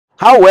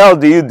How well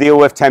do you deal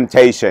with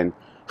temptation?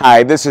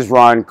 Hi, this is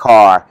Ron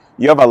Carr,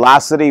 your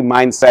velocity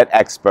mindset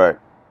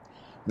expert.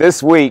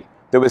 This week,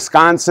 the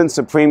Wisconsin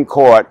Supreme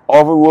Court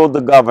overruled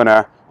the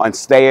governor on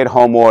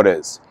stay-at-home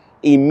orders.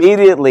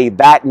 Immediately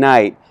that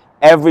night,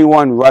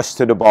 everyone rushed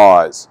to the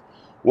bars.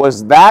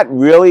 Was that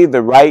really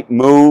the right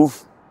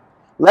move?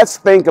 Let's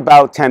think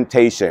about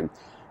temptation.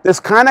 This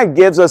kind of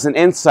gives us an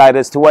insight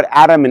as to what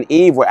Adam and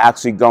Eve were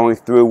actually going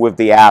through with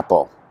the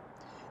apple.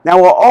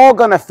 Now, we're all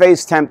going to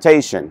face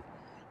temptation.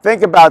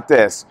 Think about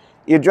this.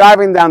 You're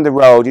driving down the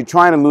road, you're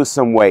trying to lose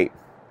some weight,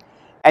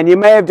 and you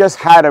may have just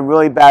had a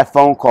really bad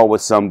phone call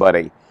with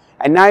somebody,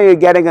 and now you're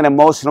getting an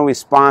emotional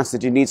response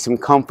that you need some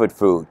comfort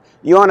food.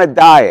 You're on a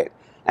diet,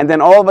 and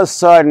then all of a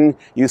sudden,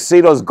 you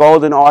see those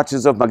golden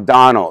arches of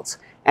McDonald's,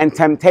 and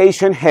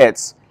temptation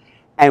hits,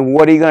 and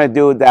what are you going to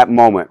do at that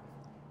moment?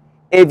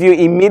 If you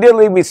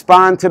immediately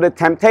respond to the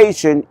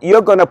temptation,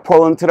 you're going to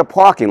pull into the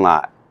parking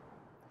lot.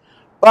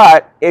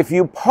 But if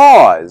you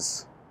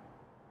pause,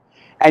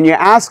 and you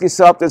ask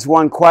yourself this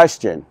one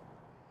question: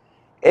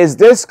 is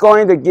this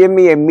going to give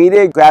me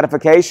immediate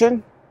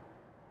gratification?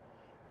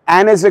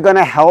 And is it going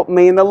to help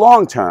me in the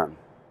long term?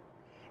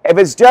 If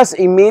it's just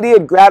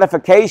immediate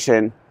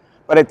gratification,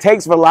 but it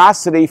takes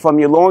velocity from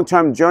your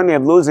long-term journey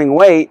of losing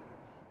weight,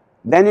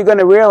 then you're going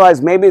to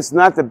realize maybe it's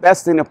not the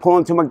best thing to pull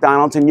into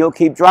McDonald's and you'll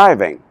keep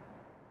driving.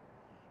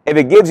 If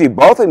it gives you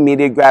both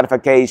immediate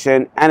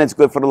gratification and it's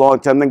good for the long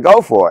term, then go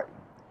for it.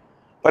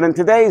 But in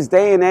today's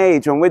day and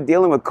age, when we're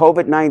dealing with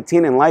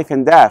COVID-19 and life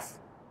and death,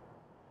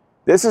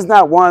 this is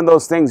not one of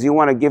those things you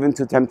want to give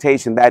into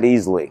temptation that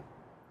easily.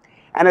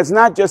 And it's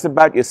not just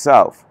about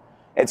yourself.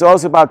 It's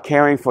also about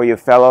caring for your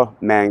fellow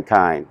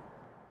mankind.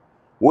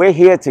 We're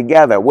here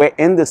together. We're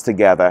in this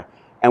together.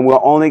 And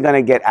we're only going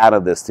to get out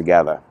of this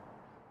together.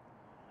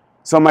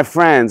 So my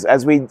friends,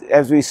 as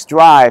we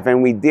strive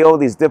and we deal with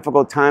these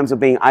difficult times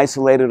of being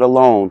isolated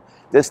alone,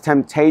 there's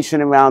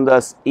temptation around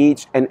us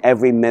each and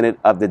every minute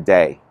of the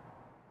day.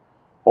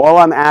 All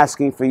I'm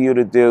asking for you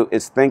to do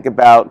is think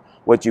about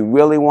what you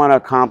really want to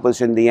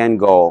accomplish in the end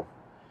goal.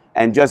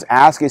 And just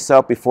ask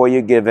yourself before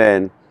you give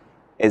in,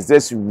 is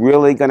this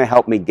really going to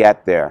help me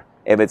get there?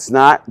 If it's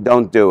not,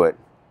 don't do it.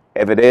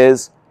 If it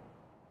is,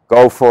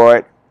 go for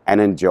it and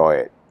enjoy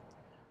it.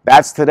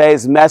 That's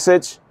today's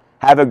message.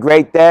 Have a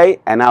great day,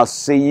 and I'll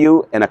see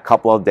you in a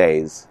couple of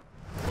days.